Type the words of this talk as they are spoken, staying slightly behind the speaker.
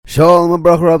Shalom and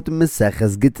bracha up to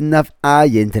Maseches Gittin Daf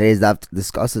Ayin. Today's daf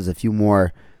discusses a few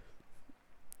more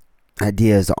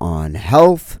ideas on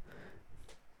health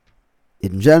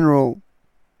in general,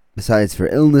 besides for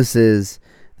illnesses,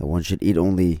 that one should eat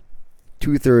only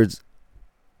 2/3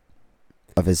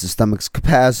 of his stomach's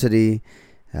capacity,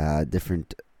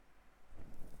 different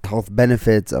health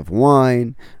benefits of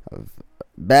wine, of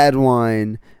bad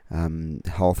wine,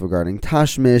 health regarding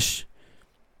tashmish,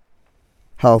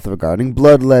 health regarding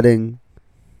bloodletting,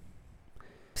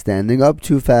 standing up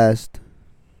too fast,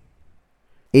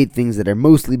 8 things that are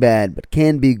mostly bad but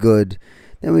can be good.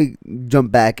 Then we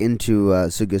jump back into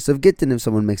sugyas of Gittin. If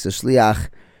someone makes a shliach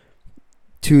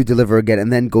to deliver a get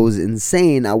and then goes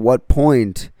insane, at what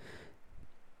point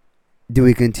do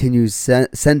we continue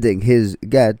sending his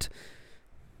get?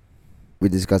 We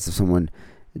discuss if someone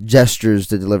gestures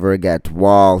to deliver a get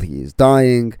while he is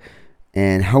dying,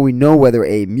 and how we know whether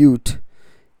a mute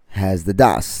has the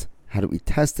das. How do we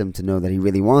test him to know that he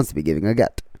really wants to be giving a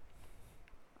get?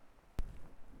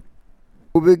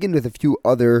 We'll begin with a few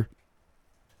other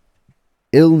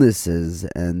illnesses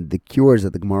and the cures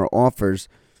that the Gemara offers.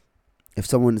 If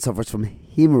someone suffers from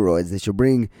hemorrhoids, they should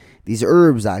bring these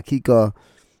herbs: akika,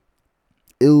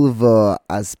 ilva,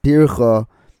 aspircha,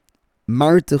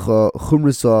 marticha,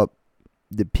 chumrasa,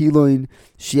 the piloin,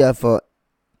 shiafa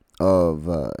of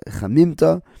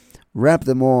chamimta. Wrap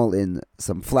them all in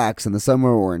some flax in the summer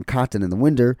or in cotton in the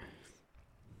winter.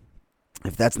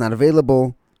 If that's not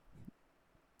available,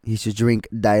 he should drink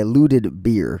diluted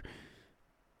beer.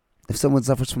 If someone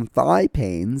suffers from thigh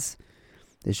pains,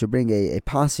 they should bring a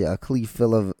pasya, a kli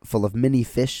full of mini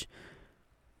fish,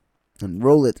 and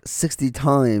roll it 60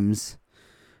 times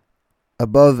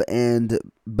above and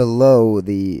below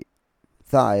the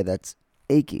thigh that's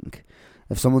aching.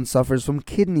 If someone suffers from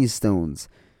kidney stones,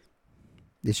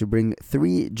 they should bring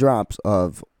 3 drops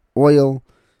of oil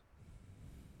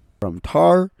from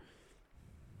tar,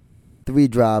 3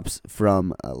 drops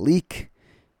from a leek,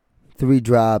 3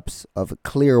 drops of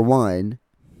clear wine,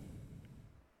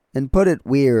 and put it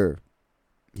where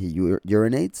he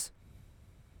urinates.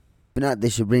 If not, they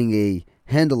should bring a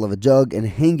handle of a jug and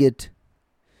hang it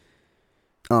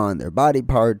on their body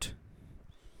part.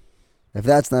 If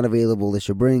that's not available, they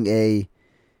should bring a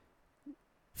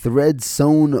thread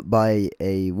sewn by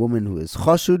a woman who is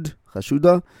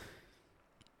chashuda,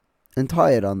 and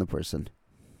tie it on the person.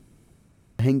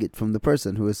 Hang it from the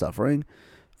person who is suffering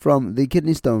from the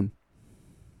kidney stone.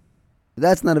 If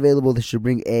that's not available, they should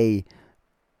bring a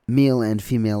male and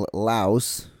female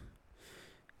louse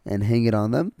and hang it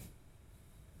on them.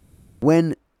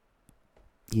 When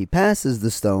he passes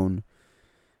the stone,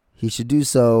 he should do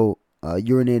so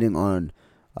urinating on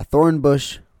a thorn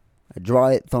bush, a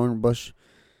dry thorn bush,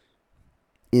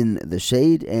 in the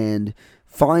shade, and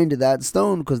find that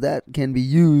stone, because that can be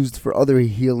used for other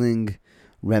healing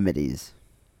remedies.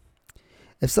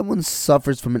 If someone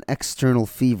suffers from an external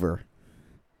fever,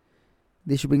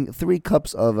 they should bring 3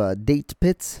 cups of date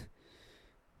pits,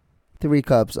 3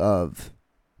 cups of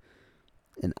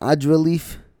an adra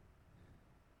leaf,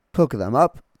 cook them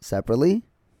up separately,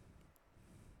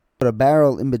 put a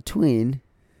barrel in between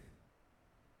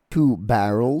 2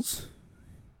 barrels,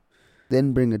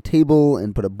 then bring a table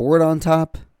and put a board on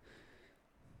top,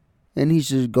 and he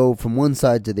should go from one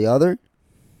side to the other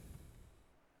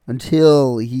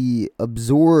until he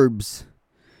absorbs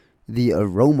the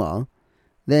aroma.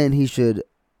 Then he should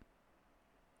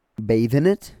bathe in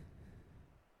it.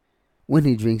 When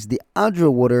he drinks the adra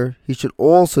water, he should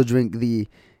also drink he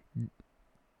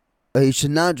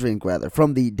should not drink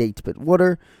from the date pit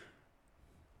water,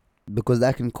 because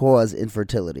that can cause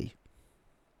infertility.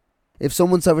 If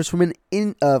someone suffers from an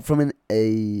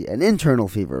internal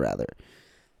fever,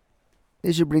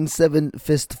 they should bring 7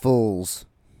 fistfuls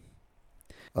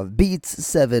of beets,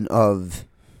 7 of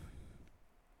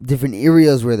different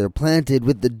areas where they're planted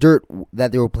with the dirt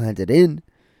that they were planted in.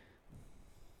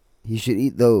 He should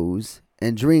eat those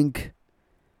and drink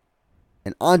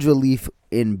an adra leaf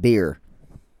in beer.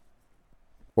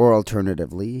 Or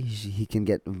alternatively, he can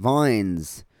get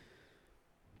grapevines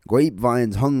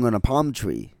hung on a palm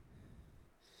tree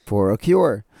for a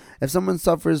cure. If someone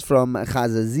suffers from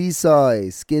chazazisa,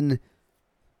 a skin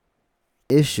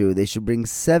issue, they should bring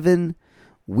 7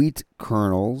 wheat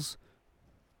kernels,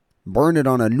 burn it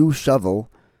on a new shovel,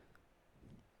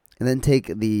 and then take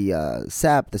the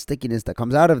sap, the stickiness that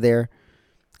comes out of there,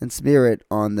 and smear it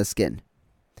on the skin.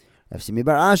 Simi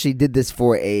Bar Ashi did this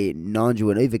for a non-Jew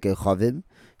and Oivik Chavim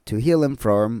to heal him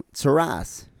from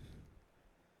tsaras.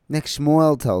 Next,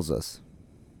 Shmuel tells us,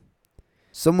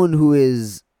 someone who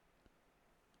is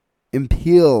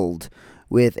impaled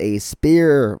with a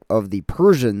spear of the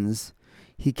Persians,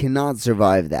 he cannot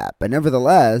survive that. But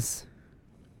nevertheless,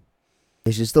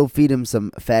 they should still feed him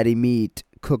some fatty meat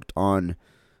cooked on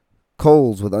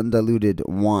coals with undiluted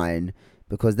wine,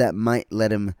 because that might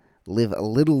let him live a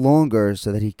little longer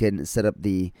so that he can set up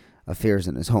the affairs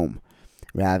in his home.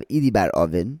 Rav Idi Bar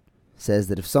Ovin says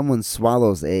that if someone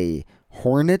swallows a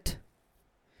hornet,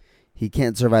 he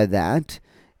can't survive that.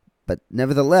 But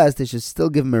nevertheless, they should still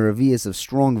give him a revius of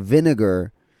strong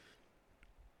vinegar,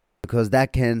 because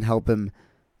that can help him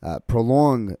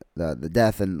prolong the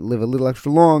death and live a little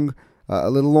extra long, a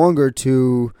little longer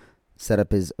to set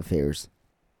up his affairs.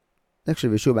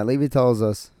 Actually, Yeshua Ben Levi tells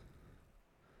us,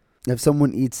 if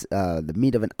someone eats the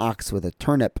meat of an ox with a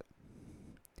turnip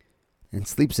and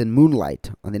sleeps in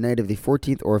moonlight on the night of the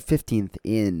 14th or 15th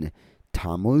in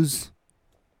Tammuz,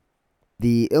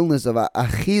 the illness of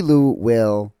achilu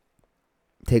will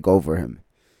take over him.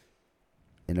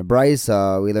 In a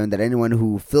brisa, we learned that anyone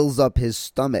who fills up his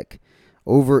stomach,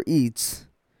 overeats,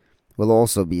 will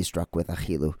also be struck with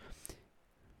achilu.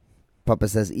 Papa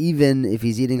says even if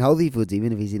he's eating healthy foods,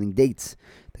 even if he's eating dates,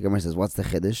 the Gemara says, what's the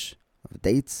chiddush of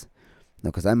dates? No,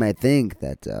 because I might think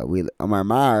that Amar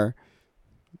Mar,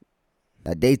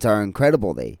 that dates are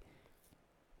incredible. They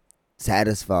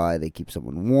satisfy, they keep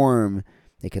someone warm,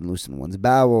 they can loosen one's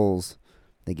bowels,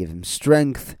 they give him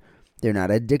strength, they're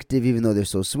not addictive even though they're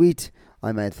so sweet.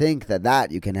 I might think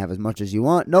that you can have as much as you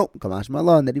want. Nope, Kamash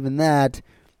Malon, that even that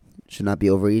should not be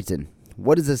overeaten.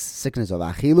 What is this sickness of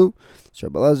achilu? Sir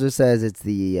Belazar says it's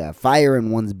the fire in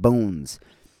one's bones.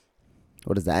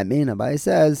 What does that mean? Abai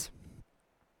says,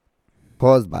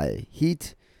 caused by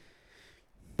heat.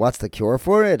 What's the cure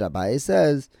for it? Abai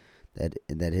says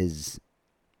that his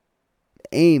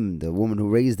aim, the woman who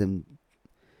raised him,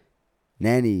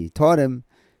 Nanny, taught him,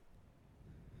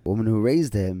 woman who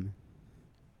raised him,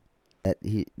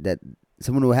 that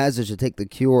someone who has it should take the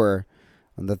cure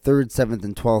on the 3rd, 7th,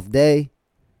 and 12th day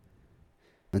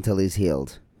until he's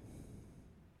healed.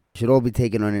 It should all be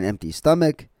taken on an empty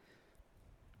stomach.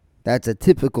 That's a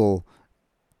typical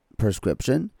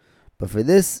prescription. But for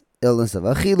this illness of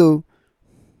achilu,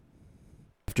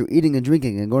 after eating and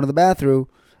drinking and going to the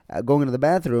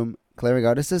bathroom, clearing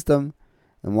out his system,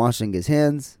 and washing his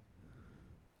hands,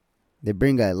 they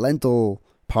bring a lentil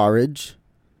porridge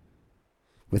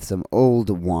with some old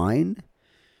wine,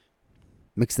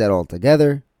 mix that all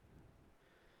together,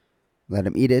 let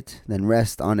him eat it, then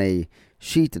rest on a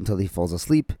sheet until he falls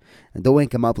asleep, and don't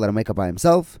wake him up, let him wake up by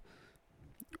himself.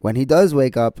 When he does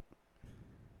wake up,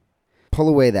 pull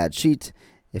away that sheet.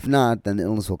 If not, then the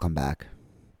illness will come back.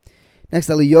 Next,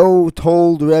 Eliyahu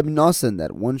told Reb Nosson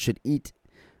that one should eat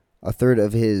a third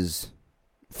of his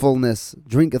fullness,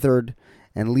 drink a third,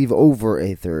 and leave over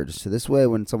a third. So this way,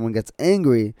 when someone gets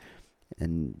angry,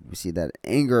 and we see that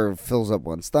anger fills up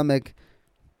one's stomach,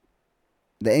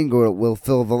 the anger will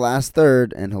fill the last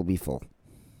third, and he'll be full.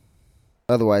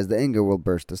 Otherwise, the anger will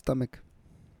burst the stomach.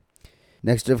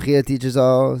 Next, Rav Chia teaches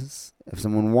us, if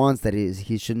someone wants that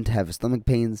he shouldn't have stomach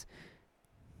pains,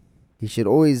 he should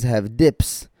always have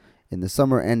dips in the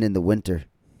summer and in the winter.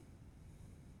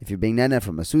 If you're being nana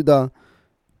from a Suda,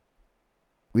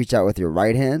 reach out with your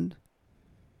right hand,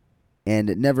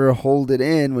 and never hold it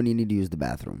in when you need to use the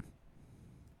bathroom.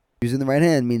 Using the right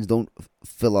hand means don't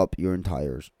fill up your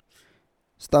entire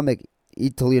stomach.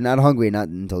 Eat till you're not hungry, not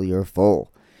until you're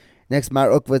full. Next, Mar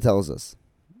Ukva tells us,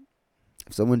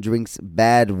 if someone drinks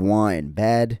bad wine,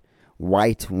 bad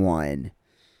white wine,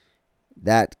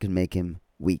 that can make him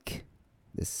weak.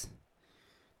 This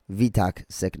vitak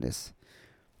sickness.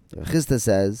 Chisda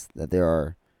says that there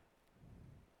are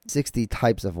 60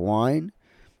 types of wine.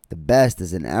 The best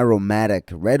is an aromatic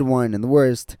red wine, and the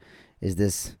worst is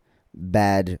this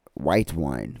bad white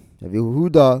wine. Rav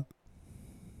Yehuda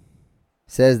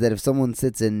says that if someone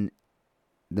sits in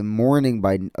the morning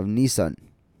of Nisan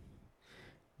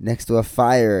next to a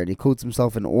fire and he coats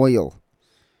himself in oil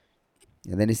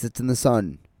and then he sits in the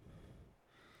sun,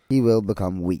 he will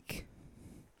become weak.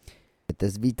 With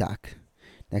this vitak.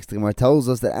 Next, the Gemara tells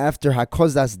us that after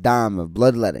hakozas dam, of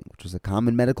bloodletting, which was a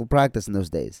common medical practice in those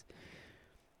days,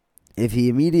 if he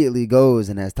immediately goes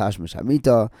and has tashmish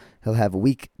hamita, he'll have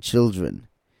weak children.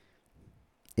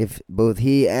 If both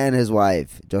he and his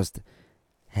wife just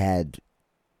had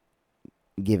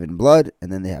given blood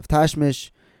and then they have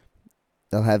tashmish,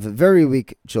 they'll have very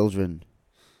weak children.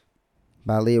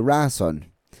 Bali rason.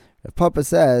 If Papa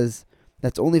says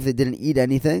that's only if they didn't eat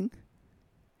anything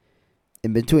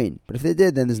in between. But if they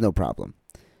did, then there's no problem.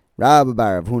 Rabbi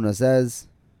Bar Huna says,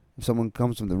 if someone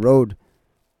comes from the road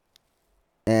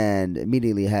and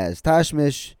immediately has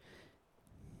tashmish,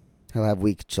 he'll have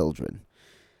weak children.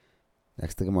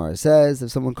 Next, the Gemara says,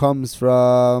 if someone comes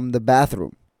from the bathroom, and immediately has tashmish, he'll have weak children. Next, the Gemara says, if someone comes from the road and immediately has tashmish, he'll have weak children. Next, the Gemara says, if someone comes from the bathroom and immediately has tashmish, he'll have weak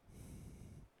children. Next, the Gemara says, if someone comes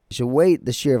from You should wait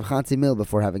the shear of Chatzi Mil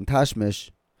before having Tashmish,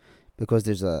 because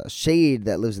there's a shade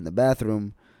that lives in the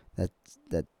bathroom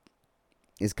that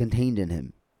is contained in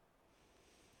him.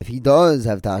 If he does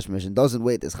have Tashmish and doesn't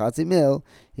wait this Chatzi Mil,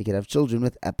 he could have children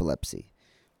with epilepsy.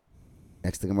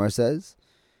 Next, the Gemara says,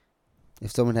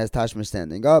 if someone has Tashmish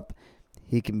standing up,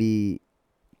 he can be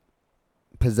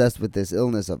possessed with this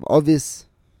illness of Ovis.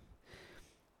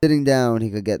 Sitting down, he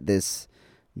could get this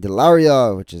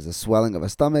Dilaria, which is a swelling of a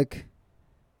stomach.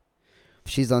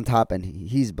 If she's on top and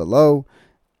he's below,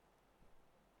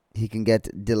 he can get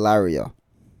Dilaria.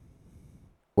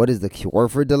 What is the cure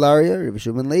for Dilaria? Rabbi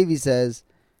Shimon Levi says,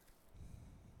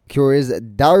 cure is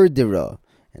Dardira.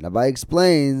 And Abai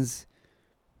explains,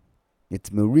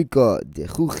 it's Murika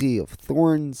Dechuchi, of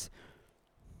thorns.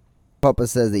 Papa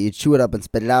says that you chew it up and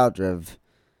spit it out,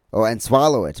 and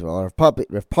swallow it. Or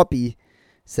Rav Papi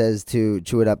says to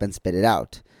chew it up and spit it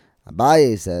out.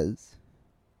 Abaye says,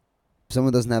 if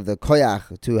someone doesn't have the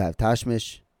koyach to have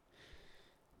tashmish,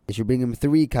 they should bring him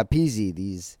 3 kapizi,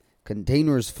 these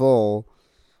containers full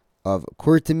of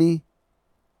kurtimi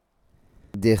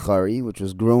dechari, which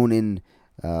was grown in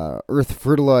earth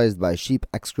fertilized by sheep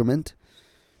excrement.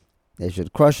 They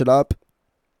should crush it up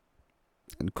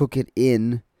and cook it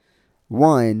in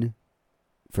wine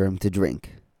for him to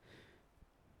drink.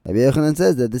 Rabbi Yochanan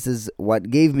says that this is what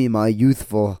gave me my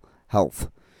youthful health.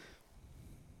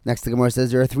 Next, the Gemara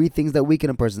says there are 3 things that weaken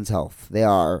a person's health. They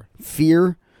are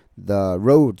fear, the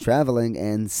road traveling,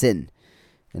 and sin.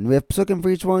 And we have psukim for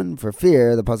each one. For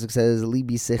fear, the pasuk says,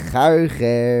 Libi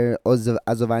secharcher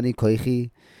azovani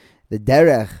koichi. The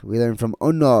derech, we learn from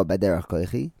Ono baderech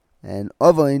koichi. And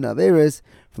Avoin Averis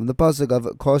from the pasuk of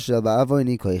Koshel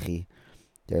ba'avoini koichi.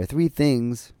 There are 3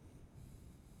 things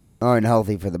aren't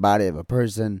healthy for the body of a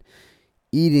person: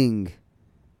 eating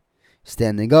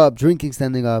standing up, drinking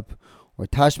standing up, or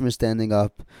tashmish standing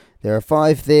up. There are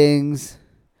 5 things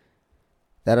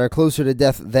that are closer to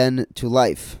death than to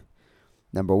life.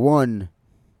 Number 1,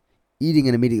 eating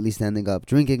and immediately standing up,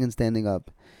 drinking and standing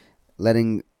up,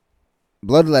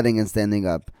 bloodletting and standing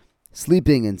up,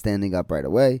 sleeping and standing up right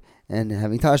away, and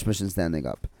having tashmish and standing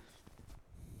up.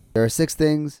 There are 6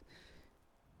 things.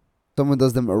 Someone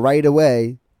does them right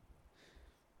away,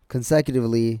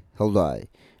 consecutively, he'll die.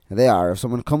 And they are, if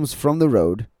someone comes from the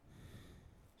road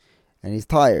and he's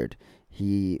tired,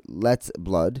 he lets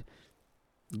blood,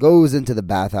 goes into the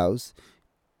bathhouse,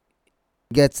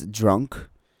 gets drunk,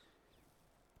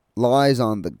 lies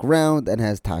on the ground, and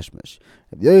has tashmish.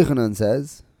 Rabbi Yochanan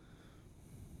says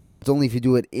it's only if you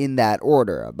do it in that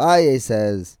order. Abaye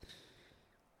says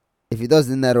if he does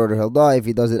it in that order, he'll die. If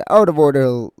he does it out of order,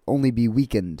 he'll only be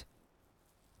weakened.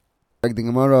 Like the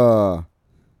Gemara,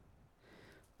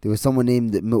 there was someone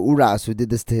named Meuras who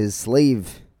did this to his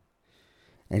slave,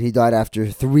 and he died after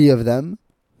 3 of them,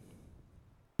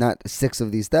 not 6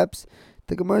 of these steps.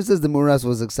 The Gemara says the Meuras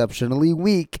was exceptionally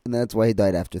weak, and that's why he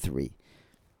died after 3.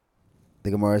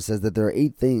 The Gemara says that there are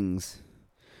 8 things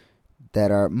that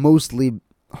are mostly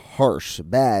harsh,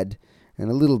 bad,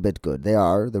 and a little bit good. They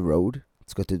are the road.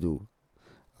 It's good to do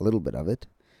a little bit of it.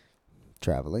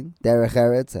 Traveling. Derech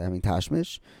eretz, having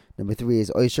tashmish. Number 3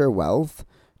 is oisher, wealth.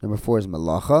 Number 4 is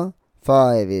malacha.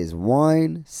 5 is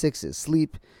wine. 6 is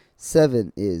sleep.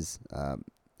 7 is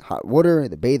hot water,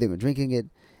 the bathing or drinking it.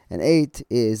 And 8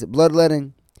 is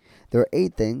bloodletting. There are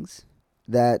 8 things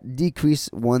that decrease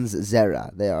one's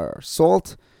zera. They are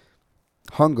salt,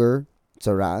 hunger,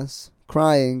 tzaras,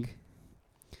 crying,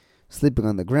 sleeping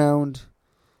on the ground,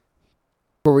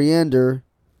 coriander,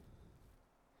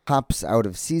 hops out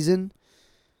of season,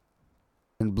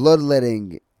 and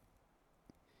bloodletting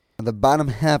on the bottom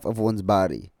half of one's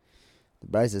body. The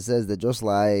Brisa says that just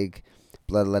like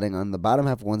bloodletting on the bottom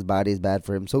half of one's body is bad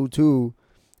for him, so too,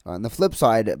 on the flip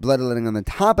side, bloodletting on the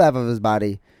top half of his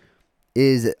body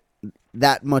is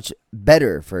that much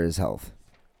better for his health.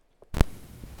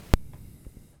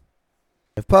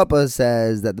 If Papa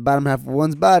says that the bottom half of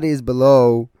one's body is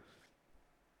below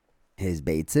his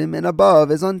beitzim and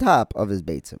above is on top of his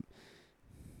beitzim,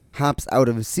 hops out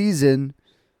of season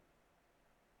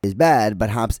is bad,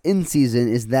 but hops in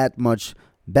season is that much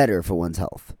better for one's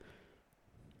health.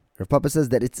 Rav Papa says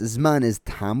that its zman is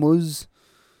Tammuz,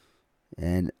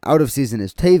 and out of season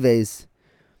is Teves.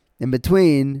 In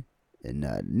between, in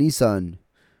Nisan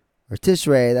or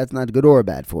Tishrei, that's not good or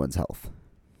bad for one's health.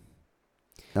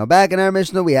 Now, back in our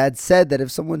Mishnah, we had said that if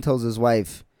someone tells his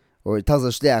wife, or tells a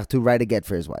shliach to write a get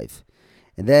for his wife,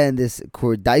 and then this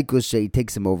kurdaikus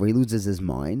takes him over, he loses his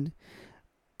mind,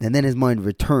 and then his mind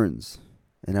returns.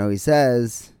 And now he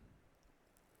says,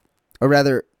 or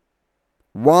rather,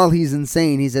 while he's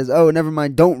insane, he says, oh, never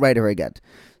mind, don't write her a get.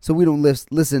 So we don't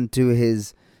listen to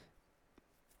his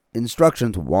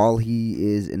instructions while he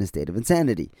is in a state of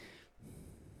insanity.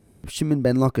 Shimon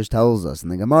ben Lakish tells us in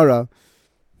the Gemara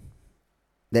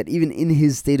that even in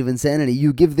his state of insanity,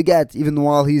 you give the get even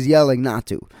while he's yelling not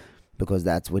to, because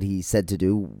that's what he said to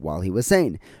do while he was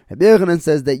sane. Rabbi Yochanan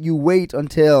says that you wait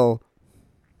until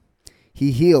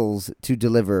he heals to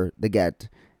deliver the get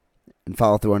and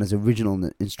follow through on his original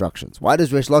instructions. Why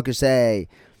does Reish Lakish say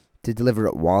to deliver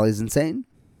it while he's insane?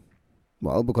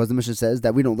 Well, because the Mishnah says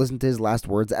that we don't listen to his last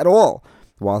words at all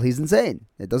while he's insane.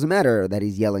 It doesn't matter that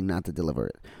he's yelling not to deliver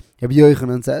it. Rabbi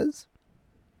Yochanan says,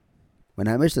 when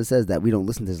our Mishnah says that we don't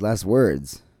listen to his last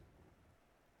words,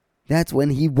 that's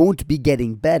when he won't be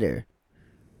getting better.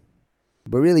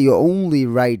 But really, you only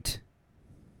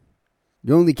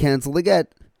cancel the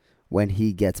get when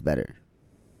he gets better,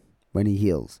 when he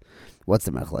heals. What's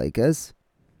the machlaikas?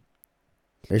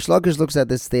 Reish Lakish looks at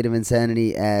this state of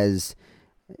insanity as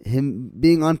him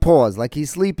being on pause, like he's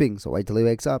sleeping, so wait till he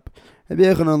wakes up. Rabbi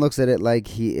Yochanan looks at it like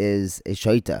he is a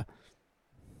shaita.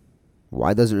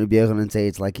 Why doesn't Rabbi Yochanan say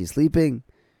it's like he's sleeping?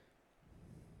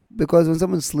 Because when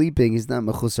someone's sleeping, he's not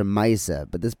mechusar maisa,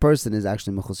 but this person is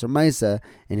actually mechusar maisa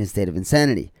in his state of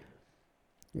insanity.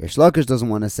 Reish Lakish doesn't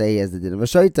want to say he has the din of a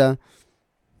shaita,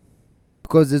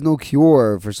 because there's no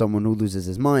cure for someone who loses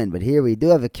his mind. But here we do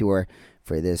have a cure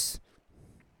for this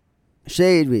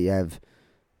shade. We have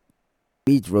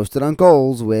meat roasted on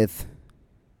coals with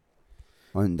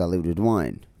undiluted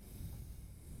wine.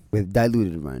 With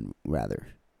diluted wine, rather.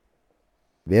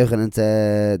 Rabbi Yochanan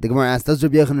said, the Gemara asks, does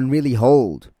Rabbi Yochanan really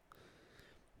hold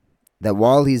that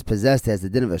while he's possessed he has the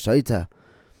din of a shaita?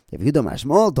 If Yehuda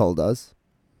Mashmal told us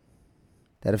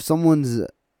that if someone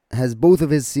has both of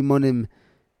his simonim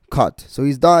cut, so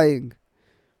he's dying,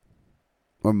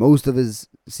 or most of his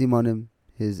simonim,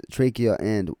 his trachea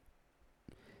and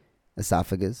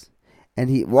esophagus,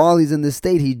 and while he's in this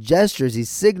state, he gestures, he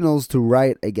signals to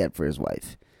write a get for his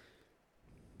wife.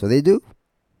 So they do.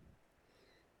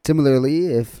 Similarly,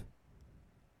 if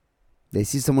they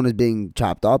see someone is being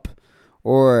chopped up,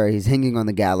 or he's hanging on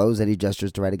the gallows and he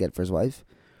gestures to write a get for his wife,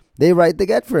 they write the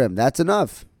get for him. That's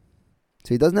enough.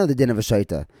 So he doesn't have the din of a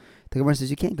shaita. The Gemara says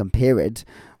you can't compare it.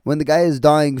 When the guy is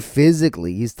dying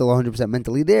physically, he's still 100%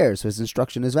 mentally there, so his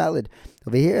instruction is valid.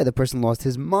 Over here, the person lost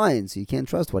his mind, so you can't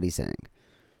trust what he's saying.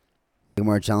 The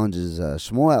Gemara challenges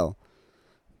Shmuel,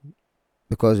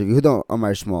 because Yehuda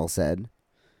Amar Shmuel said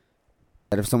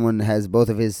that if someone has both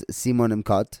of his simonim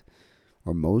cut,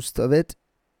 or most of it,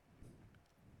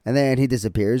 and then he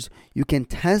disappears, you can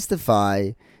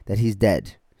testify that he's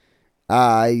dead.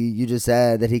 You just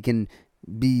said that he can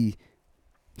be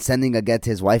sending a get to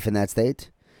his wife in that state.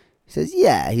 He says,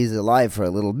 yeah, he's alive for a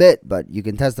little bit, but you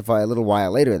can testify a little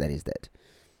while later that he's dead.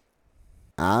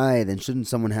 Then shouldn't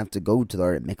someone have to go to the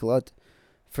Miklot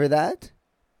for that?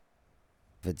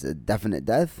 If it's a definite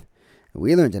death?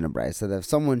 We learned in a brayso that if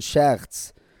someone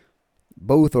shechts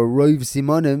both or roiv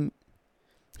simonim,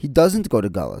 he doesn't go to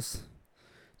Galus.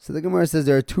 So the Gemara says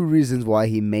there are two reasons why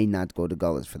he may not go to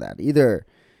Galus for that. Either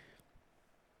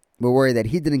we're worried that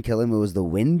he didn't kill him, it was the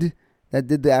wind that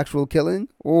did the actual killing,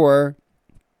 or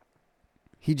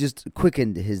he just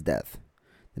quickened his death.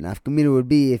 The nafkamina would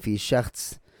be if he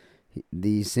shechts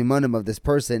the simonim of this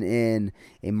person in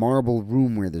a marble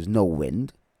room where there's no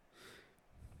wind,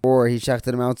 or he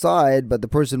shechted him outside, but the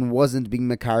person wasn't being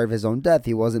makar of his own death,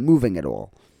 he wasn't moving at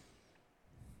all.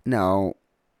 Now,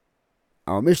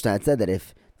 our Mishnah had said that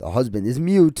if the husband is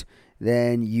mute,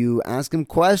 then you ask him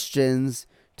questions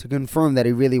to confirm that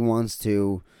he really wants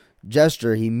to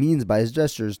gesture, he means by his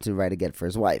gestures to write a get for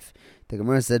his wife. The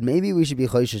Gemara said maybe we should be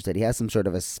choishish that he has some sort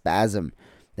of a spasm,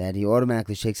 that he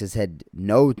automatically shakes his head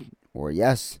no or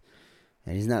yes,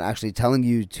 and he's not actually telling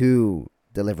you to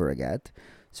deliver a get.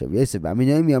 So Yosef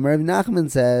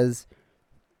Nachman says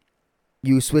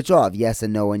you switch off yes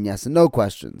and no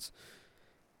questions.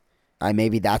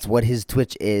 Maybe that's what his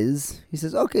twitch is. He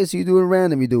says, okay, so you do it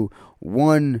random. You do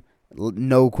one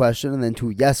no question and then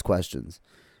two yes questions.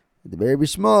 The Rebbe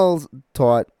Shmuel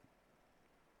taught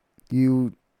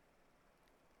you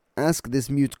ask this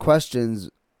mute questions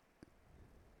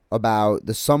about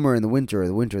the summer and the winter, or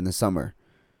the winter and the summer.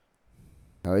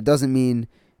 Now, it doesn't mean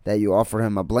that you offer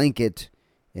him a blanket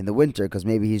in the winter because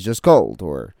maybe he's just cold,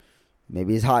 or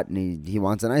maybe he's hot and he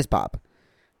wants an ice pop,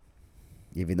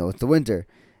 even though it's the winter.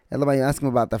 And you ask him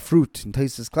about the fruit, and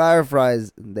Tosfos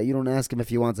clarifies that you don't ask him if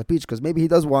he wants a peach, because maybe he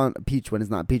does want a peach when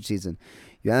it's not peach season.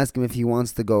 You ask him if he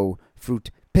wants to go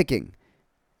fruit picking,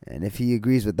 and if he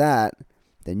agrees with that,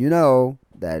 then you know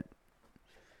that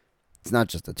it's not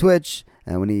just a twitch,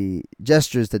 and when he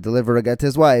gestures to deliver a get to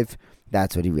his wife,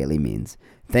 that's what he really means.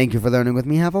 Thank you for learning with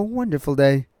me. Have a wonderful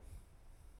day.